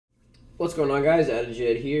What's going on, guys?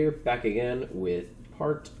 Adajet here, back again with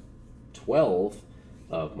part 12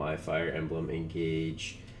 of my Fire Emblem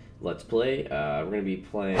Engage Let's Play. We're going to be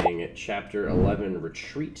playing Chapter 11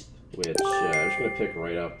 Retreat, which I'm just going to pick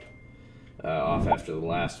right up off after the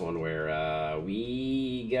last one where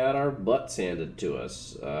we got our butts handed to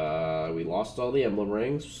us. We lost all the emblem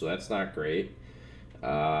rings, so that's not great.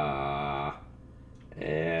 And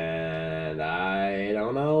I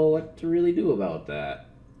don't know what to really do about that.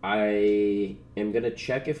 I am going to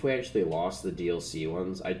check if we actually lost the DLC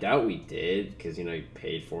ones. I doubt we did, because, you know, you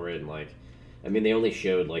paid for it, and, like, I mean, they only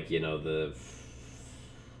showed, like, you know, the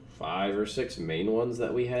 5 or 6 main ones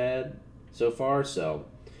that we had so far, so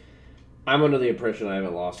I'm under the impression I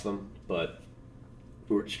haven't lost them, but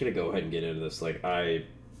we're just going to go ahead and get into this. Like,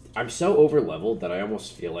 I'm so over-leveled that I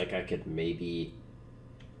almost feel like I could maybe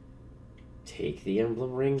take the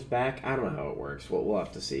emblem rings back. I don't know how it works. We'll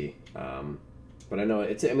have to see. But I know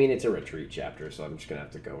it's a retreat chapter, so I'm just going to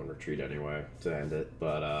have to go and retreat anyway to end it.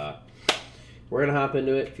 But we're going to hop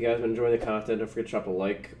into it. If you guys have been enjoying the content, don't forget to drop a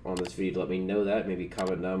like on this video to let me know that. Maybe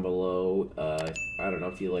comment down below. I don't know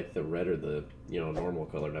if you like the red or the, you know, normal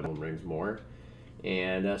colored emblem rings more.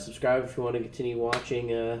 And subscribe if you want to continue watching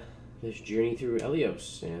this journey through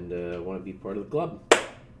Elyos and want to be part of the club.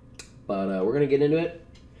 But we're going to get into it.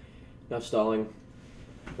 Enough stalling.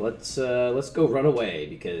 Let's go run away,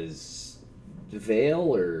 because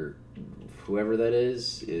Vale, or whoever that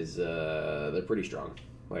is they're pretty strong.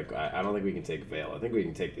 Like, I don't think we can take Vale. I think we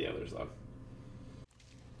can take the others, though.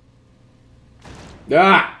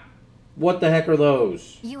 Ah! What the heck are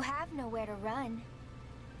those? You have nowhere to run.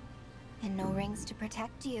 And no rings to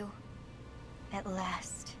protect you. At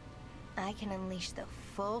last, I can unleash the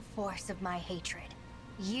full force of my hatred.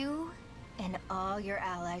 You and all your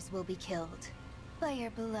allies will be killed by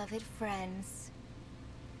your beloved friends,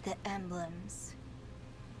 the emblems.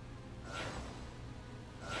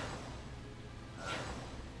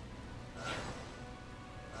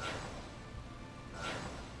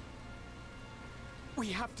 We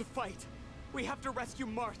have to fight. We have to rescue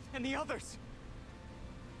Marth and the others.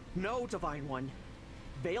 No, Divine One.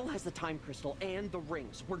 Vale has the time crystal and the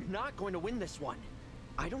rings. We're not going to win this one.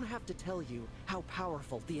 I don't have to tell you how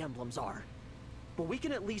powerful the emblems are. But we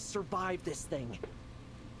can at least survive this thing.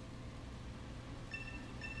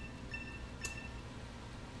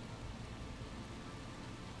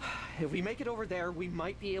 If we make it over there, we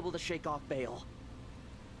might be able to shake off Vale.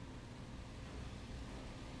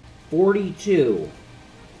 42.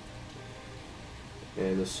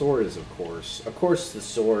 And the sword is, of course, the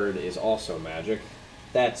sword is also magic.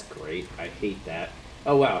 That's great. I hate that.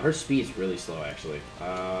 Oh, wow, her speed's really slow, actually.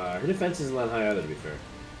 Her defense isn't that high either, to be fair.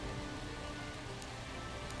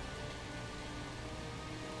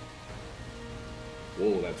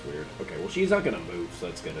 Whoa, that's weird. Okay, well, she's not gonna move, so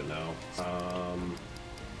that's good to know.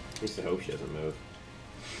 At least I hope she doesn't move.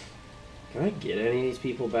 Can I get any of these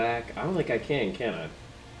people back? I don't think I can I?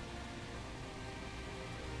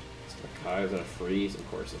 Is that a freeze? Of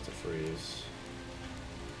course it's a freeze.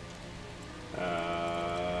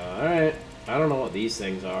 Alright. I don't know what these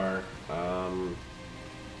things are. I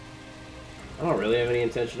don't really have any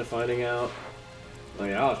intention of finding out. I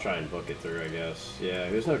mean, I'll try and book it through, I guess. Yeah,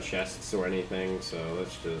 there's no chests or anything, so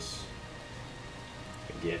let's just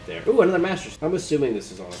get there. Ooh, another master. I'm assuming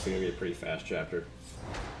this is honestly going to be a pretty fast chapter.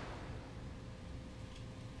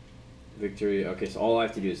 Victory. Okay, so all I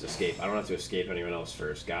have to do is escape. I don't have to escape anyone else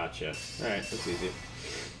first. Gotcha. Alright, that's easy.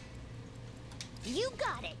 You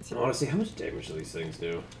got it. I want to see how much damage do these things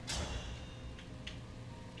do.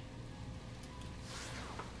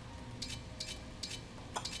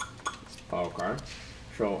 Okay.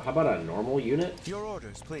 So, how about a normal unit? Your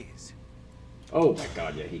orders, please. Oh my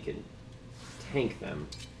god, yeah, he can tank them.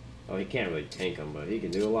 Oh, he can't really tank them, but he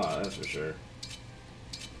can do a lot, that's for sure.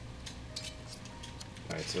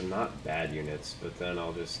 Alright, so not bad units, but then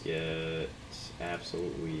I'll just get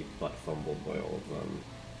absolutely butt fumbled by all of them.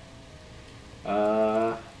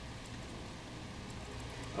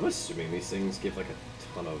 I'm assuming these things give like a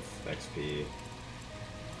ton of XP.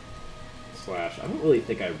 Slash, I don't really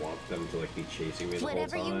think I want them to like be chasing me the whole time.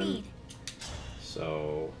 Whatever you need.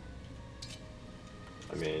 So,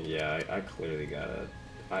 I mean, yeah, I clearly gotta,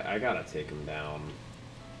 I gotta take him down.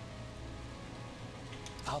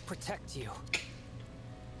 I'll protect you.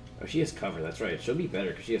 Oh, she has cover. That's right. She'll be better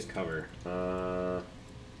because she has cover.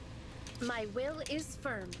 My will is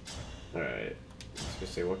firm. All right. I was gonna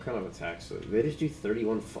say, what kind of attacks? They just do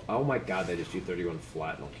 31. Oh my god, they just do 31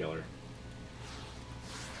 flat and I'll kill her.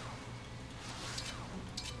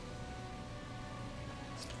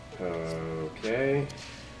 Okay.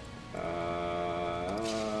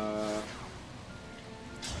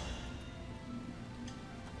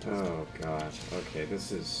 Oh god. Okay,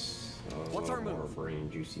 this is a What's little our more move? brain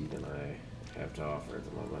juicy than I have to offer at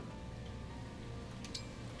the moment.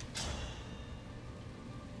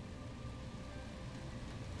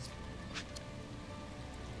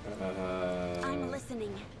 I'm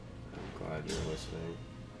listening. I'm glad you're listening.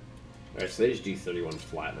 Alright, so they just do 31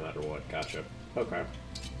 flat no matter what. Gotcha. Okay.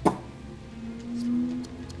 I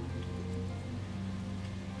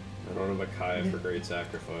don't know Bakaya for great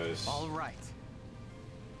sacrifice. All right.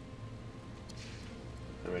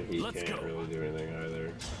 I mean, he Let's can't go. really do anything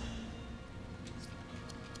either.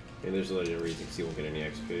 I mean, there's a legit reason he won't get any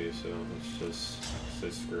XP, so let's just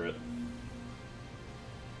say screw it.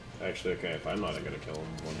 Actually, okay, if I'm not gonna kill him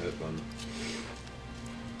one hit, then.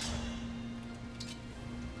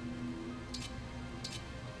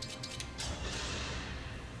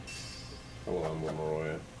 Hello, I'm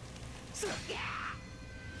Leroy.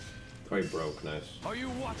 Oh, he broke, nice. Are you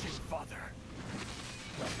watching, Father?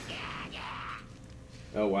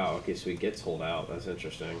 Oh wow, okay, so he gets hold out. That's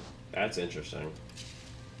interesting. That's interesting.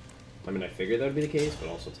 I mean, I figured that would be the case, but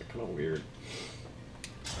also it's like kind of weird.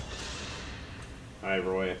 Hi,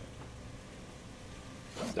 Roy.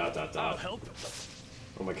 Dot dot I'll dot. help.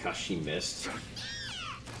 Oh my gosh, she missed.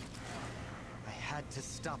 I had to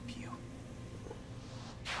stop you.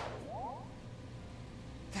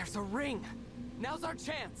 There's a ring. Now's our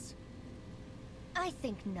chance. I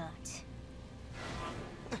think not.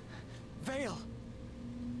 Vale.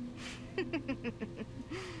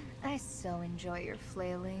 I so enjoy your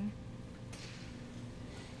flailing.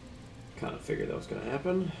 Kind of figured that was gonna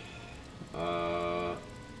happen.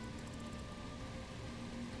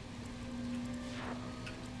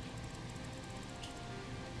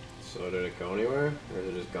 So did it go anywhere? Or is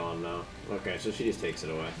it just gone now? Okay, so she just takes it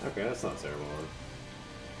away. Okay, that's not terrible.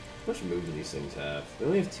 How much move do these things have? They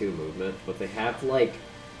only have 2 movement, but they have like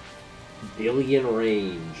billion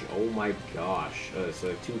range. Oh my gosh. So they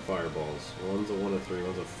have 2 fireballs. One's a 1 of 3,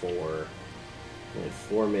 one's a 4. And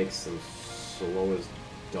 4 makes them slow as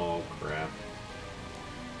dog crap.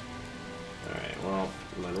 Alright, well,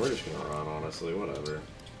 then we're just gonna run, honestly, whatever.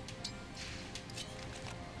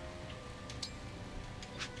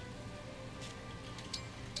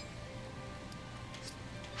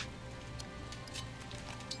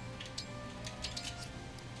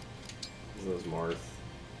 This is Marth.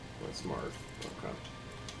 That's Marth. Okay.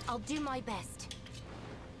 I'll do my best.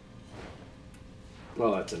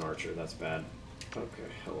 Well, that's an archer. That's bad.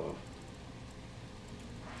 Okay, hello.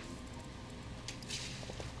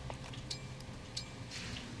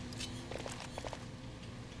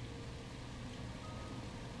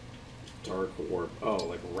 Dark Warp. Oh,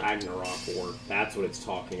 like Ragnarok Warp. That's what it's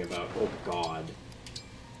talking about. Oh, God.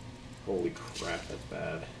 Holy crap, that's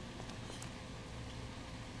bad.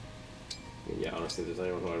 I mean, yeah, honestly, if there's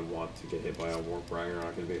anyone who I'd want to get hit by a Warp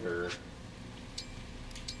Ragnarok, it'd be her.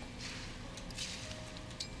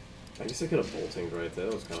 I guess I could have boltinged right there.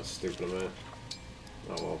 That was kind of stupid of me.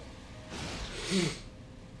 Oh, well.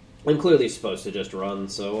 I'm clearly supposed to just run,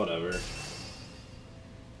 so whatever.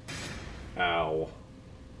 Ow.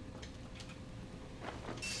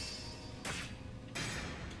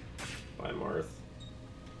 Bye, Marth.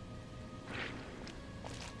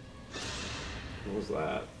 What was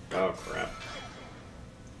that? Oh, crap.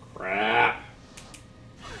 Crap!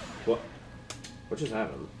 What? What just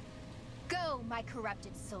happened? Go, my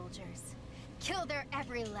corrupted soldiers. Kill their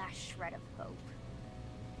every last shred of hope.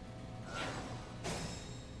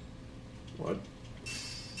 What?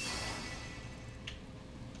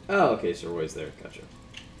 Oh, okay, so Roy's there. Gotcha.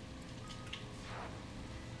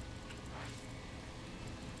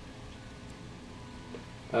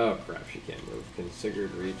 Oh, crap, she can't move.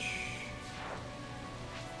 Configured reach.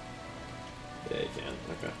 Yeah, you can.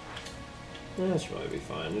 Okay. Yeah, that should probably be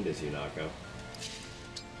fine. It is Yunako.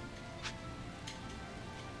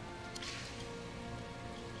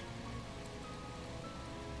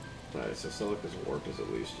 Alright, so Celica's warp is at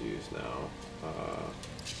least used now.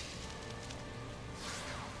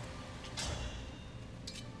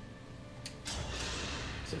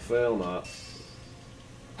 So fail not.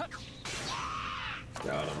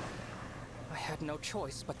 Got him. I had no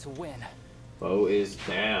choice but to win. Bow is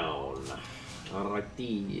down.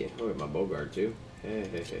 Alrighty. Oh, wait, my bow guard too.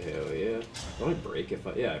 Hell yeah. Don't I break if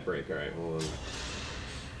I... Yeah, I break. Alright, well then.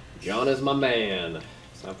 John is my man.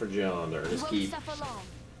 It's time for John to earn his keep.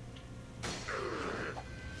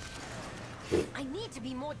 I need to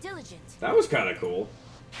be more diligent. That was kind of cool.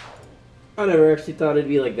 I never actually thought it'd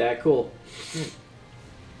be like that cool.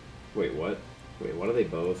 Wait, what? Wait, what are they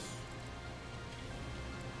both?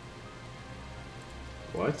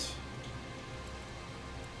 What?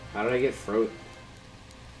 How did I get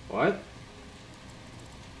What?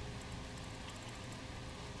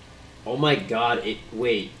 Oh my god,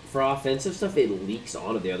 wait, for offensive stuff it leaks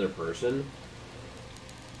onto the other person?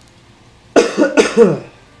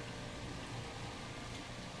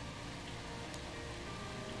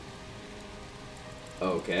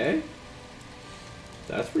 Okay.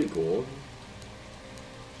 That's pretty cool.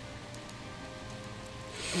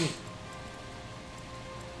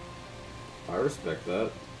 I respect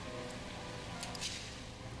that.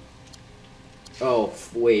 Oh,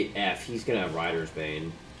 wait, F. He's gonna have Rider's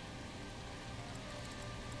Bane.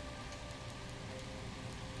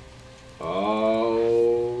 Oh,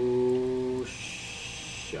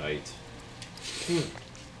 shite.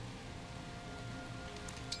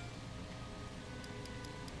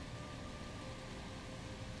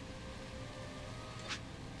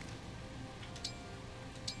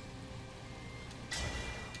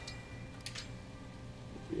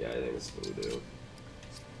 Yeah, I think it's voodoo.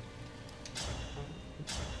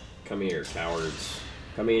 Come here, cowards.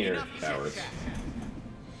 Come here, cowards.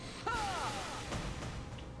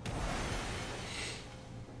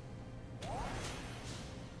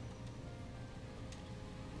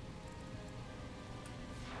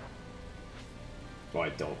 Oh, I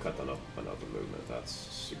don't cut enough of the movement. That's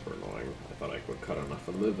super annoying. I thought I would cut enough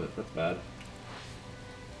of the movement. That's bad.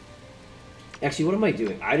 Actually, what am I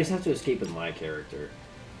doing? I just have to escape with my character.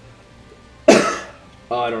 Oh,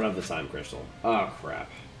 I don't have the time crystal. Oh, crap.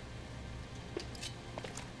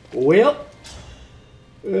 Well.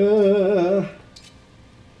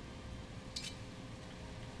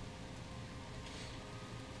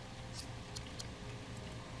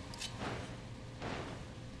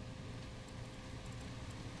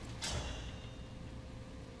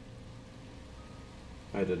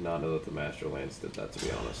 I did not know that the Master Lance did that, to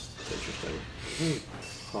be honest. Interesting.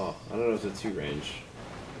 Huh. I don't know if it's 2 range.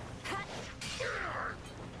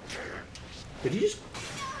 Did you just...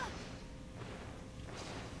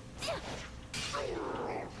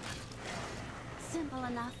 Simple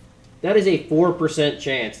enough. That is a 4%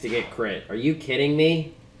 chance to get crit. Are you kidding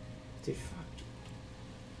me? Dude, fuck.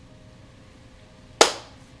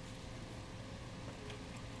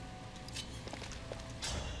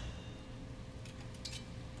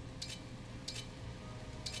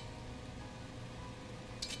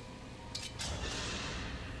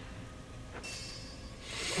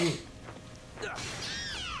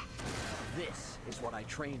 This is what I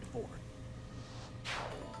trained for.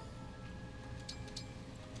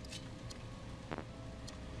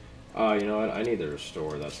 Oh, you know what? I need to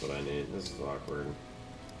restore. That's what I need. This is awkward.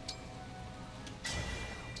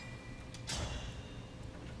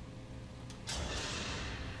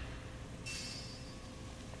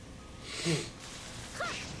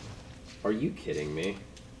 Are you kidding me?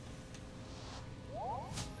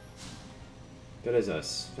 That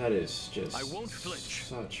is just I won't flinch.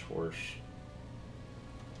 Such horse.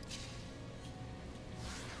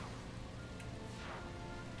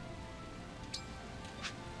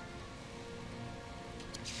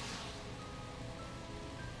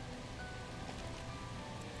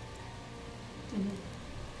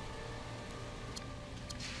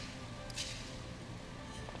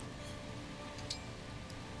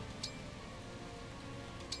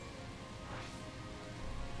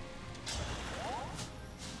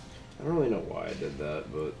 I don't really know why I did that,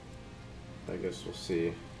 but I guess we'll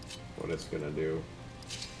see what it's gonna do.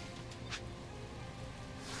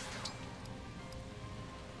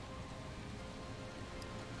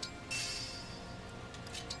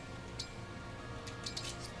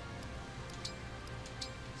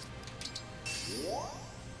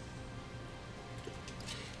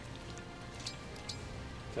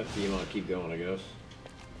 Tough to you want to keep going, I guess.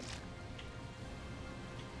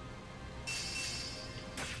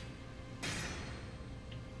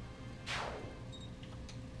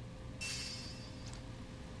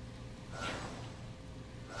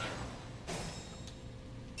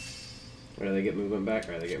 Alright, they get movement back.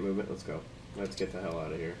 Alright, they get movement. Let's go. Let's get the hell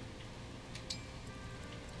out of here.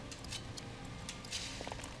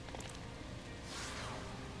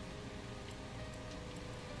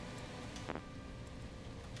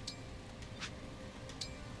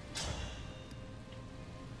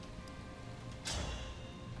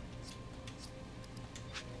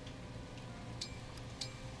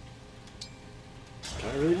 Can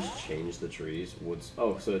I really just change the trees? Woods.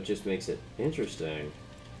 Oh, so it just makes it interesting.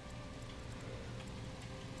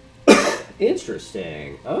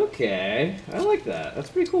 Interesting. Okay. I like that. That's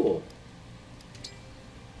pretty cool.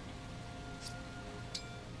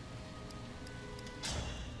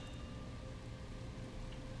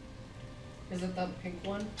 Is it the pink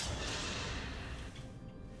one?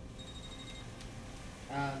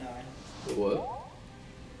 No, I don't. What?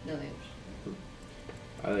 No, they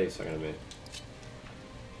I thought he was talking to me.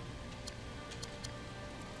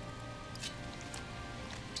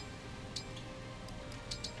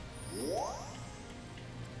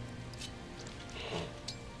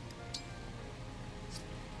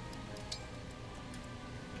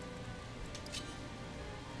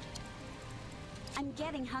 I'm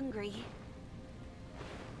getting hungry.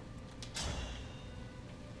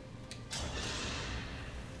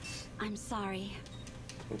 I'm sorry.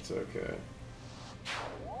 It's okay.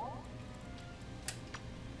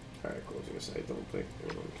 Alright, cool. I was gonna say, I don't think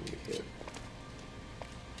anyone can be hit.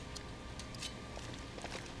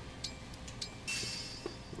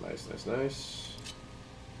 Nice, nice, nice.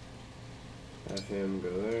 Have him go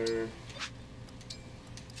there.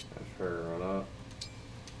 Have her run up.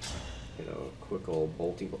 You know, quick old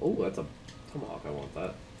bolting. Oh, that's a tomahawk. I want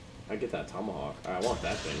that. I get that tomahawk. I want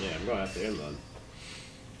that thing. Yeah, I'm going after him then.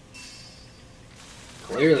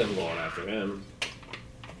 Clearly, I'm going after him.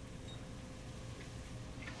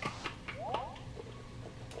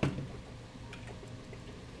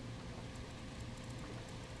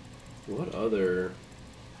 What other?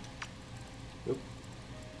 Nope.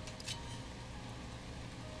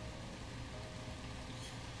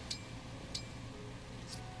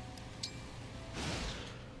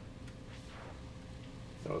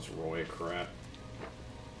 That was Roy crap.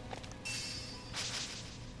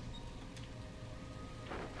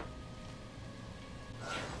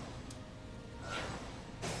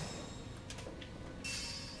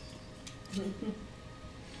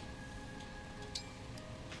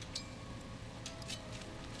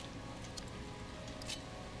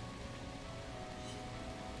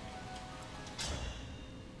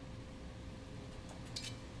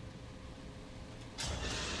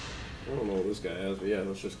 I don't know what this guy has, but yeah,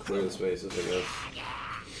 let's just clear the spaces, I guess.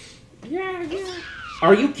 Yeah, yeah.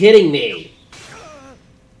 Are you kidding me?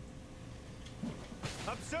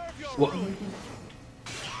 Observe your What? ruin.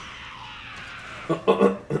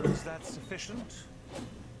 Is that sufficient?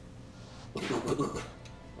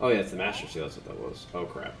 Oh yeah, it's the Master Seal, that's what that was. Oh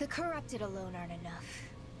crap. The corrupted alone aren't enough.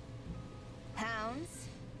 Hounds,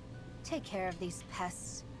 take care of these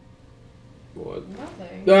pests. What?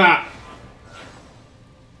 Nothing. Ah!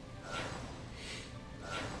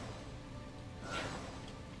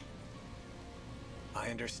 I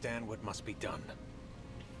understand what must be done.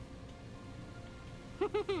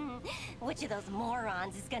 Which of those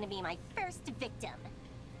morons is gonna be my first victim?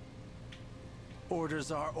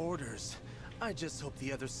 Orders are orders. I just hope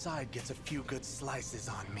the other side gets a few good slices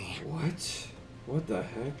on me. What? What the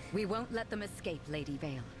heck? We won't let them escape, Lady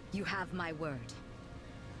Vale. You have my word.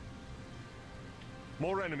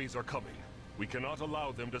 More enemies are coming. We cannot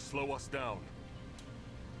allow them to slow us down.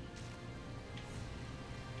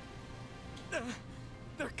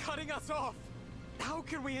 They're cutting us off. How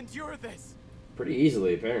can we endure this? Pretty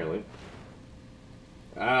easily, apparently.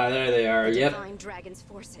 Ah, there they are. Yep. Divine Dragon's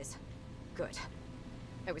forces. Good.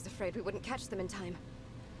 I was afraid we wouldn't catch them in time.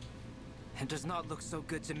 It does not look so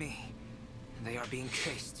good to me. They are being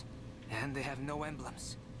chased, and they have no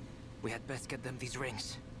emblems. We had best get them these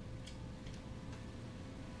rings.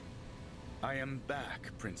 I am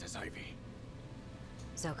back, Princess Ivy.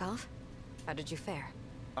 Zokov, how did you fare?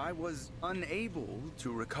 I was unable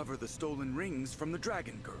to recover the stolen rings from the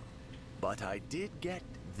Dragon Girl, but I did get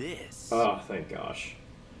this. Oh, thank gosh.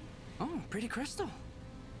 Oh, pretty crystal.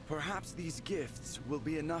 Perhaps these gifts will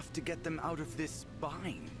be enough to get them out of this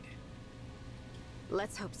bind.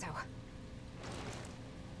 Let's hope so.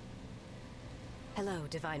 Hello,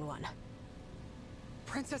 Divine One.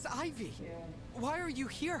 Princess Ivy, Yeah. why are you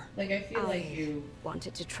here? Like, I feel like you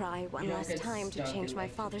wanted to try one don't last get time to stuck change in, my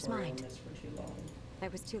like, father's tutorial mind. mess for too long. I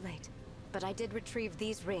was too late. But I did retrieve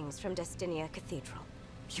these rings from Destinia Cathedral.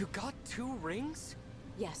 You got 2 rings?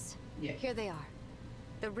 Yes. Yeah. Here they are.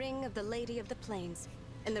 The ring of the Lady of the Plains,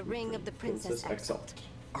 and the ring of the Princess Exalt.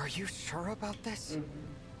 Are you sure about this?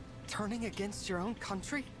 Turning against your own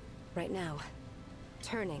country? Right now,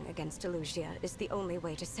 turning against Elusia is the only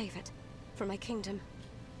way to save it. For my kingdom.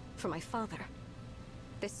 For my father.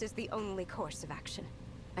 This is the only course of action.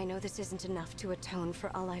 I know this isn't enough to atone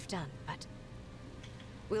for all I've done, but...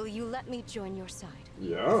 will you let me join your side?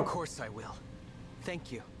 Yeah. Of course I will.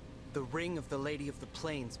 Thank you. The ring of the Lady of the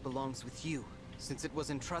Plains belongs with you, since it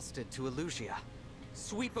was entrusted to Elusia.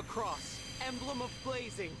 Sweep across, Emblem of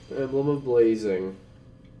Blazing. Emblem of Blazing.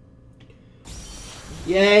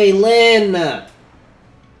 Yay, Lynn!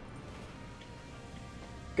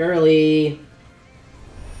 Girly.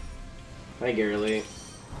 Hi, Girly.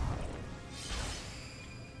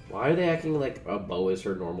 Why are they acting like a bow is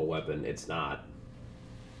her normal weapon? It's not.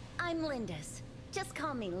 I'm Lindis. Just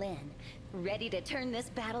call me Lynn. Ready to turn this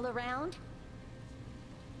battle around?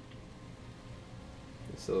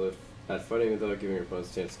 So if at fighting without giving your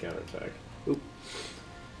opponent's chance to counterattack. Oop.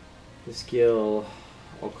 The skill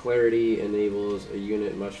All Clarity enables a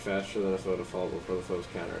unit much faster than a foe to fall before the foe's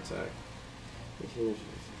counterattack.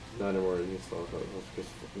 Not anymore.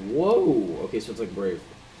 Whoa! Okay, so it's like Brave.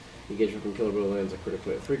 Engagement from killer blow lands a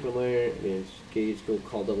critically frequently. The engage skill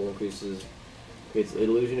call double increases. It's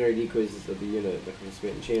illusionary decoys of the unit that can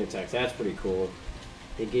participate in chain attacks. That's pretty cool.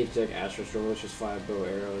 Engage attack Astro Storm, which is 5 bow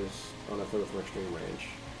arrows on a foe from extreme range.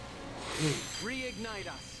 Reignite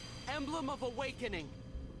us! Emblem of Awakening!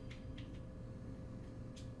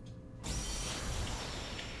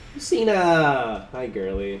 Cena! Hi,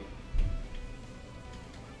 girly.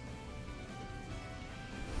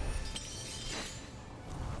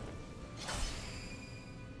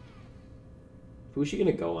 Who's she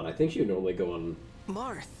gonna go on? I think she would normally go on...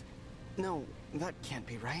 Marth! No, that can't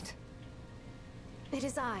be right. It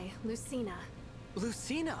is I, Lucina.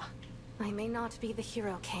 Lucina! I may not be the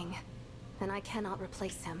Hero King, and I cannot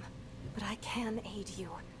replace him, but I can aid you.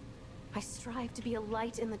 I strive to be a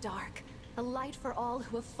light in the dark, a light for all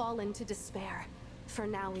who have fallen to despair. For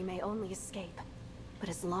now we may only escape, but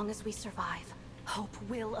as long as we survive, hope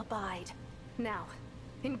will abide. Now,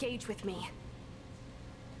 engage with me.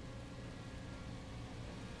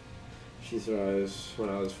 She survives when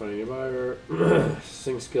I was fighting nearby her.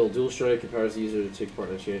 Sing skill Dual Strike empowers the user to take part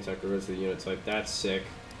in a chain attack regardless of the unit type. That's sick.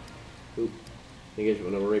 Oop.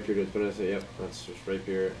 Engagement whenever Rapier does benefit. Yep, that's just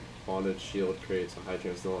Rapier. Bondage Shield creates a high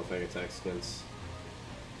chance to nullify attacks against.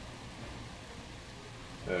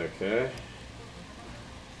 Okay.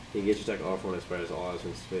 Engage attack off when inspires all odds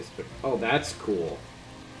in space. Oh, that's cool.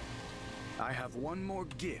 I have one more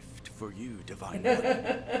gift for you, Divine One.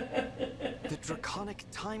 The Draconic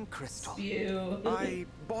Time Crystal. Spew. I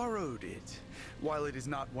borrowed it. While it is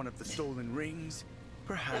not one of the stolen rings,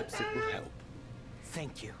 perhaps it will help.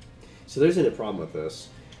 Thank you. So there's a problem with this,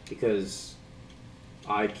 because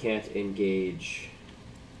I can't engage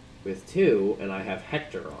with 2, and I have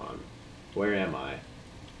Hector on. Where am I?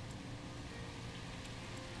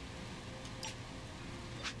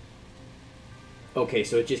 Okay,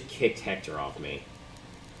 so it just kicked Hector off me.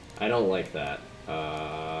 I don't like that.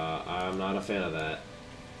 I'm not a fan of that.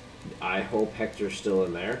 I hope Hector's still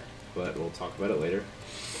in there, but we'll talk about it later.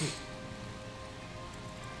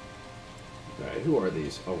 Alright, who are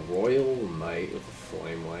these? A Royal Knight with a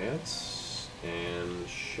Flame Lance and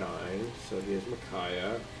Shine. So here's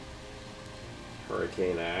Micaiah.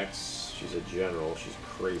 Hurricane Axe. She's a general. She's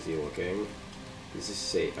crazy looking. He's a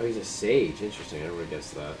sage. Oh, he's a sage. Interesting. I never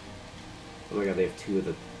guessed that. Oh my god, they have 2 of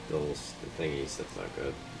the thingies. That's not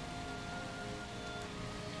good.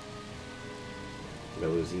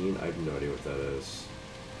 Melusine, I have no idea what that is.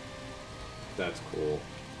 That's cool.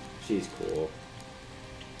 She's cool.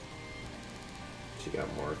 She got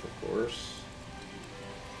Marth, of course.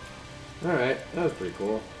 Alright, that was pretty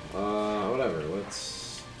cool. Whatever,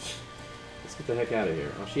 let's get the heck out of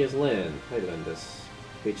here. Oh, she has Lynn. Hey, Lindis.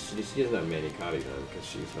 Wait, she doesn't have Manicotti then, because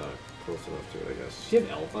she's not close enough to it, I guess. Does she have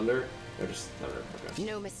Elf Thunder? Or just Thunder? Okay.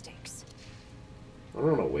 No mistakes. I don't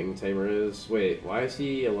know what a Wing Tamer is. Wait, why is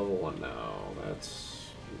he a level 1 now?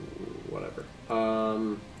 That's... whatever.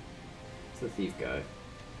 It's the Thief guy.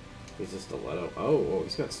 He's a Stiletto. Oh, whoa,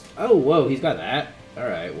 he's got... Oh, whoa, he's got that.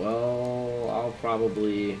 Alright, well, I'll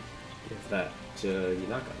probably give that to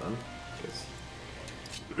Yunaka then.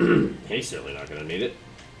 Because he's certainly not going to need it.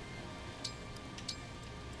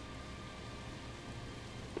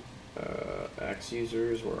 Axe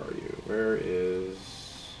users, where are you? Where is...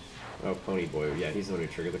 Oh, Pony Boy. Yeah, he's the one who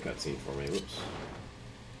triggered the cutscene for me. Whoops.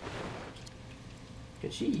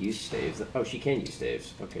 Can she use staves? Oh, she can use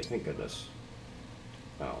staves. Okay, thank goodness.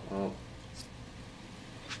 Oh, well.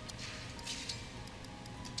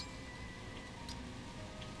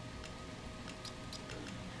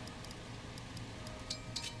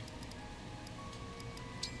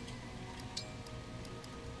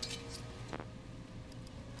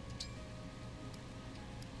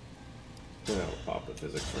 I'll pop the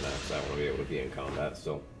physics for now because I want to be able to be in combat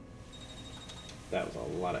still. That was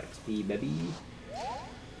a lot of XP, baby.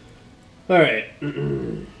 Alright.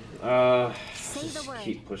 Just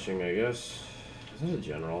keep pushing, I guess. Is that a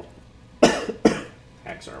general?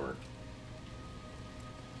 Axe armor.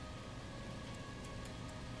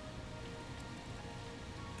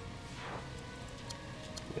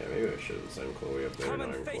 Yeah, maybe I should have sent Chloe up there. Come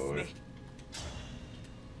and face me.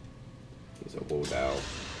 He's a Wodao.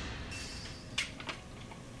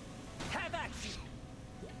 Have at you.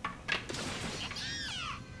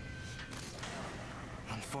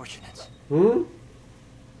 Unfortunate. Hmm?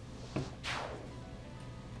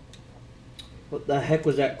 What the heck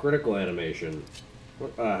was that critical animation?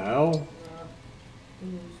 What the hell?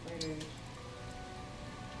 Ooh, spiders.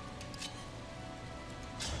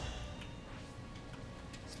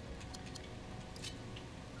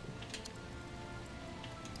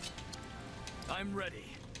 I'm ready.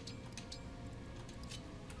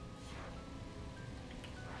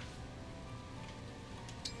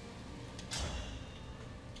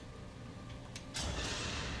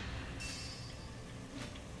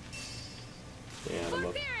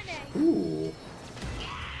 Ooh.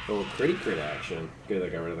 A little crit action. Good, I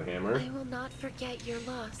got rid of the hammer. I will not forget your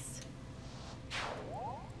loss.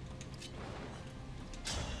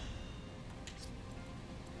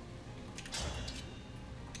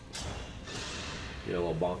 Get a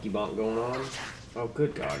little bonky bonk going on. Oh,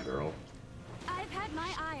 good God, girl. I've had my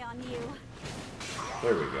eye on you.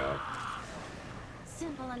 There we go.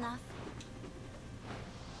 Simple enough.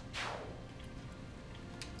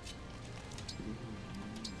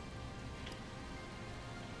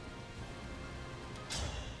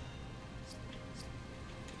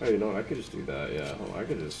 Oh, you know what? I could just do that, yeah. Oh, I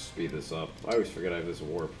could just speed this up. I always forget I have this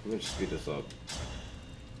warp. Let me just speed this up.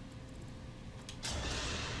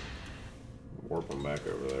 Warp them back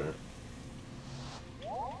over there.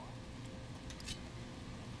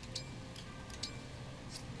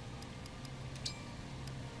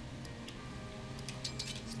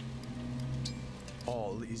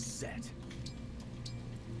 All is set.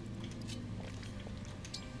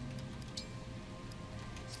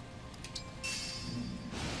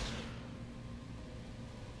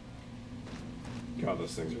 God,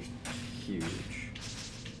 those things are huge.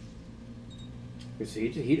 So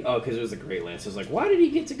oh, because it was the Great Lance. I was like, why did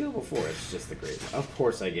he get to go before? It's just the Great Lance. Of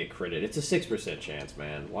course I get critted. It's a 6% chance,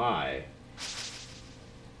 man. Why?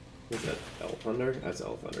 Is that Elf Thunder? That's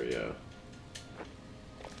Elf Thunder, yeah.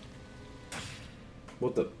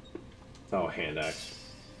 What the? Oh, hand axe.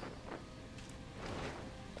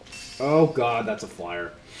 Oh god, that's a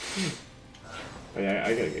flyer. Oh, yeah,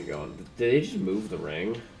 I gotta get going. Did they just move the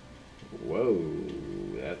ring? Whoa,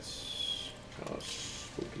 that's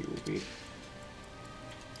spooky whoopy.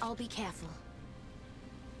 I'll be careful.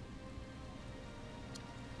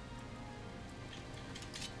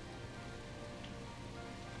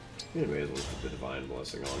 You may as well put the Divine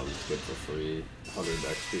Blessing on him to get for free 100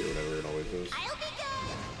 XP or whatever it always is. I'll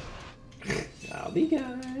be good! I'll be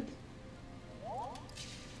good.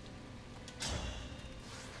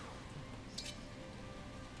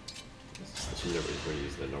 Nobody's going to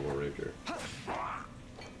use the Noble Rapier.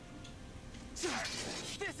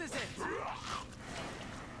 This is it!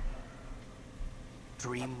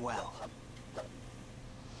 Dream well.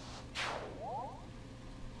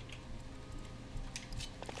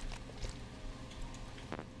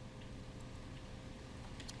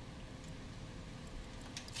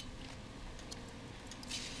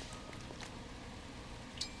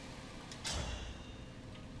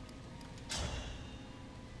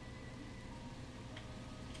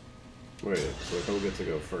 Wait, so who gets to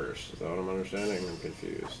go first? Is that what I'm understanding? I'm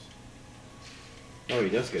confused. Oh, he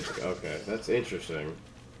does get to go. Okay, that's interesting.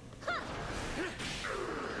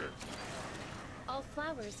 All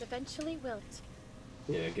flowers eventually wilt.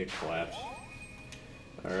 Yeah, get collapsed.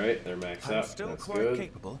 Alright, they're maxed I'm out. still That's quite good.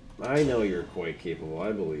 capable. I know you're quite capable.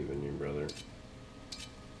 I believe in you, brother.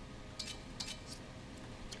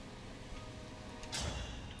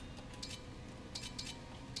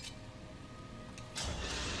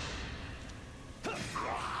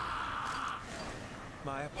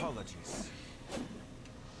 My apologies.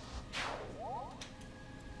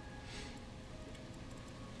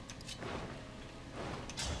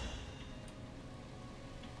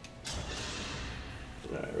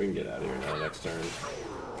 Alright, we can get out of here now next turn.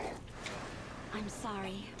 I'm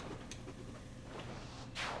sorry.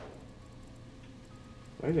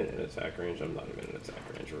 Am I even in attack range? I'm not even in attack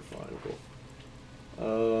range. We're fine.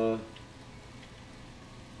 Cool.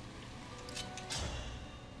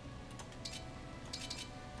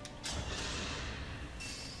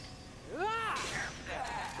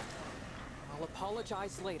 I'll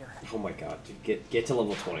apologize later. Oh my god, dude, get to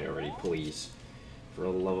level 20 already, please. For the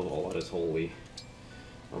love of all that is holy.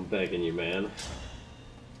 I'm begging you, man.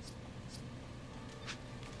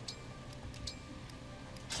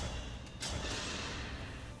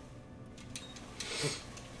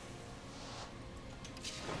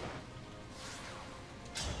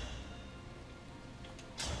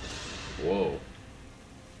 Whoa.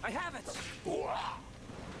 I have it!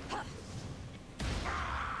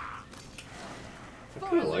 I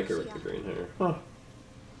kind of like her with the green hair. Huh.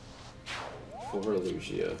 For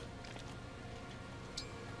Lucia.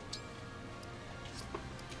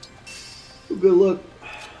 Oh, good look.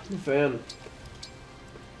 I'm a fan.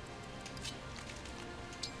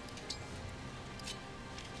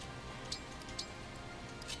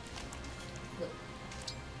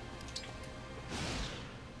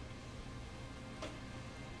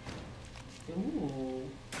 Ooh.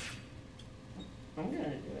 I'm gonna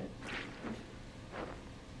do it.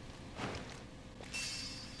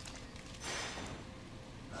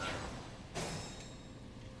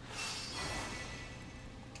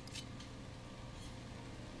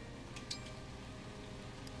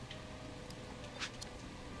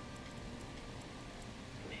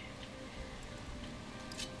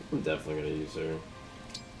 I'm definitely gonna use her.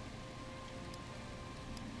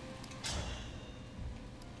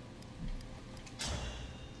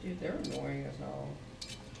 Dude, they're annoying as hell.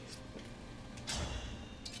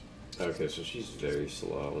 Okay, so she's very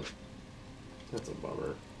slow. That's a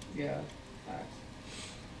bummer. Yeah, facts.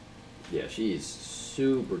 Yeah, she's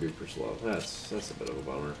super duper slow. That's a bit of a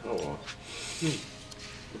bummer. Oh well.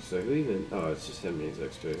 So who even? Oh, it's just him needs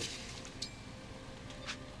XP.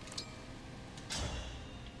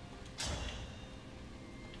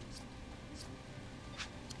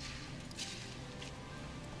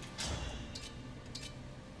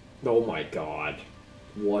 Oh my god.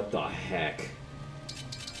 What the heck?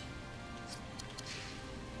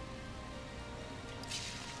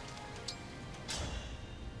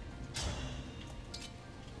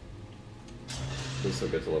 This will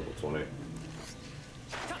get to level 20.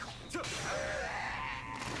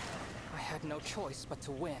 I had no choice but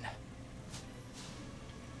to win.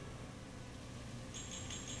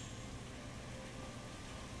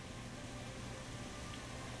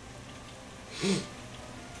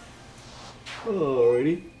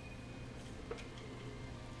 Alrighty.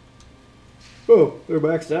 Oh, they're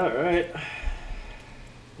maxed out, right?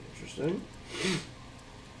 Interesting.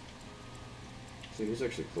 See, he's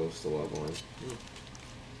actually close to leveling.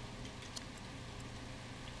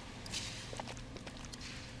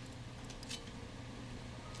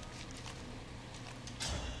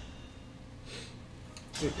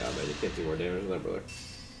 Good God, man, you can't do more damage than that, brother.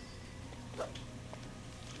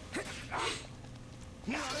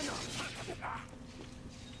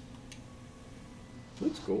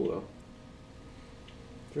 Looks cool though.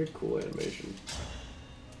 Very cool animation.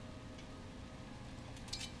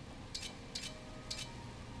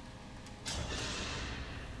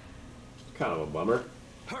 Kind of a bummer.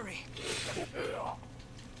 Hurry!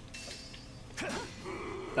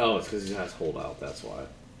 Oh, it's because he has holdout, that's why.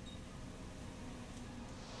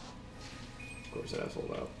 Of course it has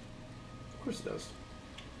holdout. Of course it does.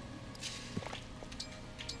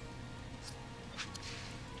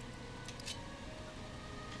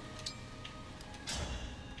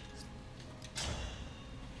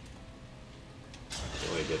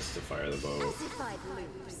 Only gets to fire the bow.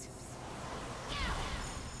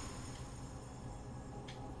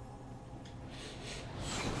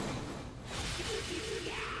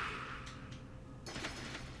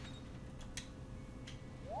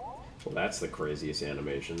 Well, that's the craziest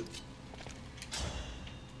animation.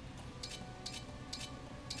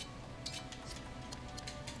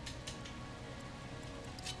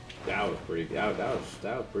 That was pretty. That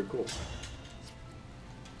was pretty cool.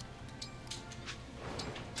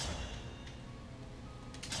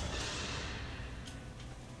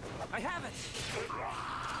 I have it.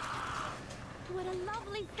 What a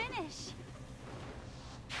lovely finish.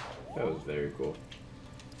 That was very cool.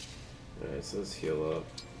 Alright, so let's heal up,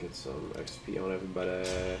 get some XP on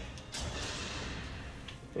everybody,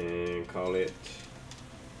 and call it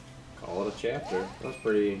a chapter. That was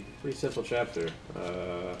pretty simple chapter.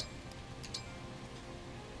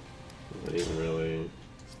 Not even really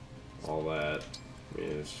all that. I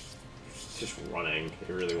mean, it's just running.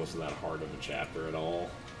 It really wasn't that hard of a chapter at all.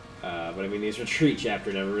 But I mean, these retreat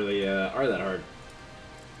chapter never really are that hard.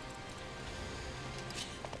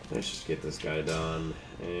 Let's just get this guy done,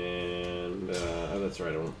 and oh, that's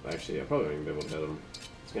right. I probably won't even be able to hit him.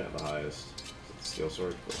 He's gonna have the highest. Is it the steel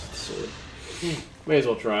sword? Of course, it's the sword. May as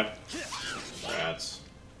well try. Rats.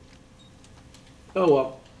 Oh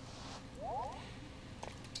well.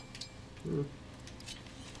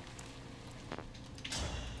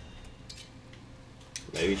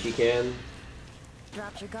 Maybe she can.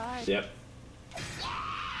 Drop your guard. Yep.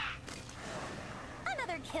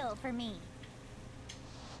 Another kill for me.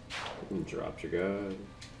 Dropped your guard.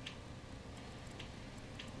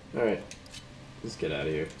 Alright. Let's get out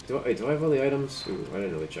of here. Do I have all the items? Ooh, I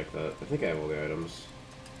didn't really check that. I think I have all the items.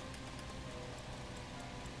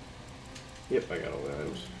 Yep, I got all the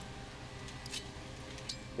items.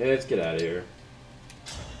 Yeah, let's get out of here.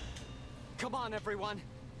 Come on, everyone.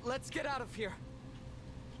 Let's get out of here.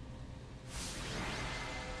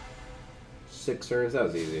 6 turns, that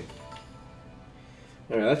was easy.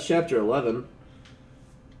 Alright, that's chapter 11.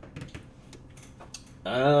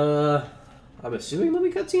 I'm assuming there'll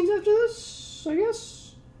be cutscenes after this, I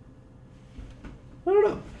guess? I don't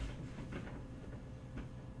know.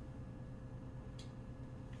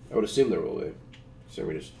 I would assume there will be. So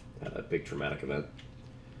we just had that big traumatic event.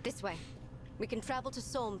 This way. We can travel to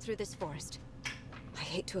Solm through this forest. I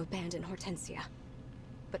hate to abandon Hortensia,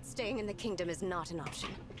 but staying in the kingdom is not an option.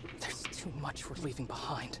 There's too much we're leaving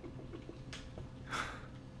behind.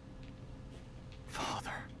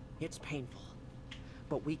 Father. It's painful,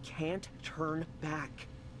 but we can't turn back.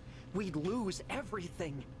 We'd lose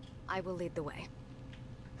everything. I will lead the way.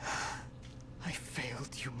 I failed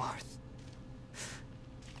you, Marth.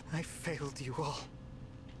 I failed you all.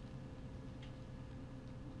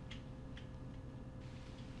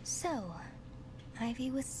 So,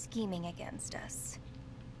 Ivy was scheming against us.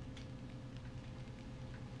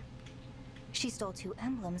 She stole 2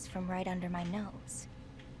 emblems from right under my nose.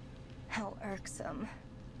 How irksome.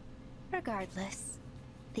 Regardless,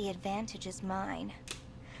 the advantage is mine.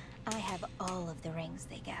 I have all of the rings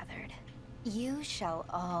they gathered. You shall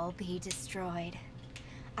all be destroyed.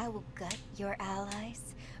 I will gut your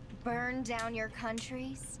allies, burn down your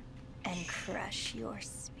countries, and crush your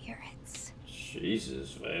spirits.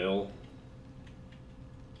 Jesus, Vale.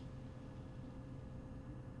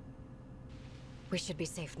 We should be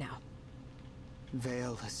safe now.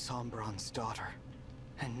 Vale is Sombron's daughter,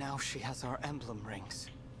 and now she has our emblem rings.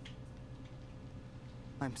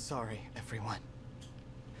 I'm sorry, everyone.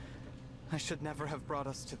 I should never have brought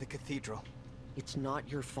us to the cathedral. It's not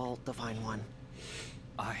your fault, Divine One.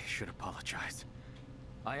 I should apologize.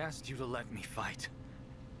 I asked you to let me fight.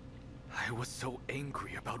 I was so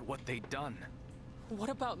angry about what they'd done. What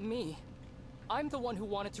about me? I'm the one who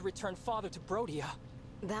wanted to return Father to Brodia.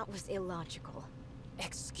 That was illogical.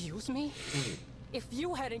 Excuse me? If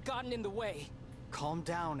you hadn't gotten in the way... Calm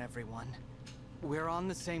down, everyone. We're on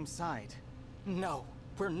the same side. No,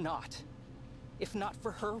 we're not. If not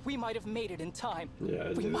for her, we might have made it in time. Yeah,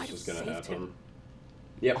 I we knew might this was have gonna saved happen. him.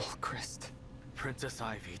 Yep. Oh, Christ. Princess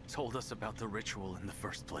Ivy told us about the ritual in the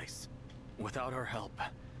first place. Without her help,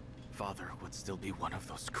 Father would still be one of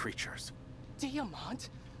those creatures. Diamant?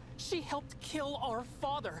 She helped kill our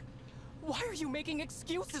father. Why are you making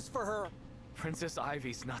excuses for her? Princess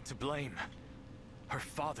Ivy's not to blame. Her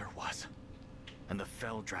father was. And the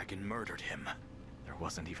Fell Dragon murdered him. There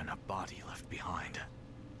wasn't even a body left behind.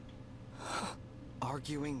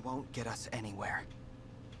 Arguing won't get us anywhere.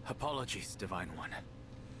 Apologies, Divine One.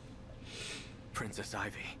 Princess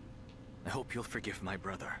Ivy, I hope you'll forgive my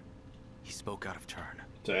brother. He spoke out of turn.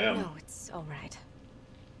 Damn. No, it's all right.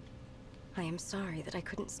 I am sorry that I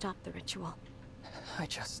couldn't stop the ritual. I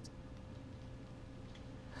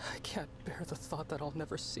can't bear the thought that I'll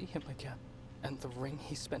never see him again. And the ring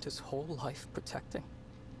he spent his whole life protecting.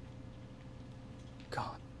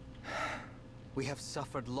 Gone. We have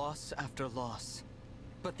suffered loss after loss.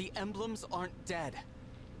 But the emblems aren't dead.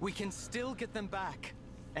 We can still get them back.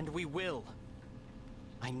 And we will.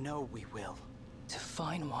 I know we will.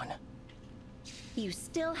 Divine One. You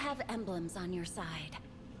still have emblems on your side.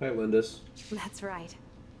 Hi, Lindis. That's right.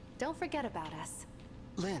 Don't forget about us.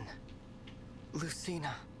 Lynn.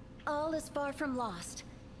 Lucina. All is far from lost.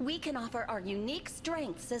 We can offer our unique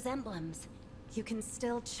strengths as emblems. You can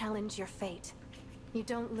still challenge your fate. You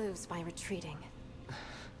don't lose by retreating.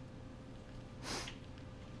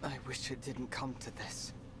 I wish it didn't come to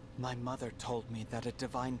this. My mother told me that a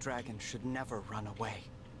divine dragon should never run away.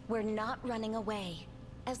 We're not running away.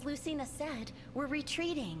 As Lucina said, we're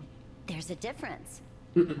retreating. There's a difference.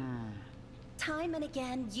 Time and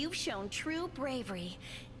again, you've shown true bravery,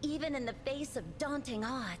 even in the face of daunting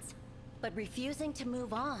odds. But refusing to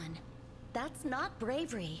move on, that's not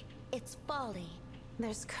bravery, it's folly.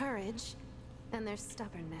 There's courage, and there's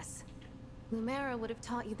stubbornness. Lumera would have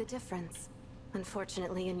taught you the difference.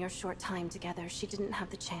 Unfortunately, in your short time together, she didn't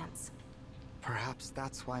have the chance. Perhaps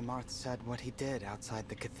that's why Marth said what he did outside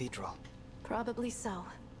the cathedral. Probably so.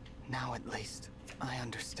 Now at least, I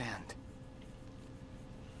understand.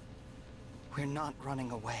 We're not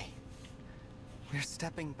running away. We're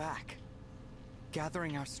stepping back.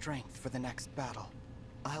 Gathering our strength for the next battle.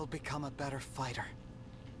 I'll become a better fighter.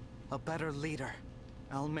 A better leader.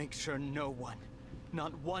 I'll make sure no one,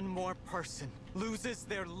 not one more person, loses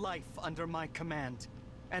their life under my command.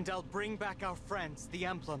 And I'll bring back our friends, the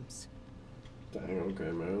emblems. Dang,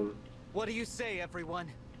 okay, man. What do you say,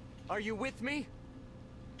 everyone? Are you with me?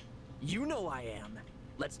 You know I am.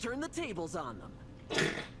 Let's turn the tables on them.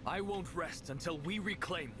 I won't rest until we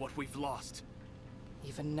reclaim what we've lost.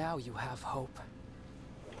 Even now you have hope.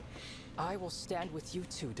 I will stand with you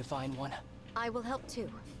two, Divine One. I will help too,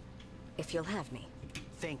 if you'll have me.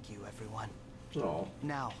 Thank you, everyone. Oh.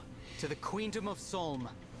 Now, to the Queendom of Solm.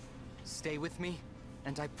 Stay with me,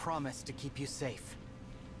 and I promise to keep you safe.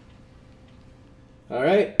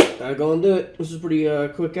 Alright, I'll go and do it. This is a pretty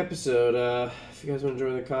quick episode. If you guys are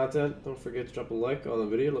enjoying the content, don't forget to drop a like on the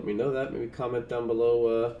video. Let me know that. Maybe comment down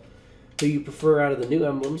below who you prefer out of the new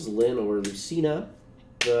emblems, Lyn or Lucina.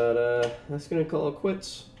 But that's going to call it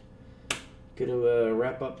quits. Gonna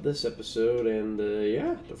wrap up this episode, and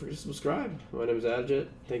yeah, don't forget to subscribe. My name is Adajet.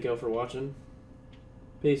 Thank y'all for watching.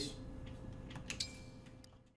 Peace.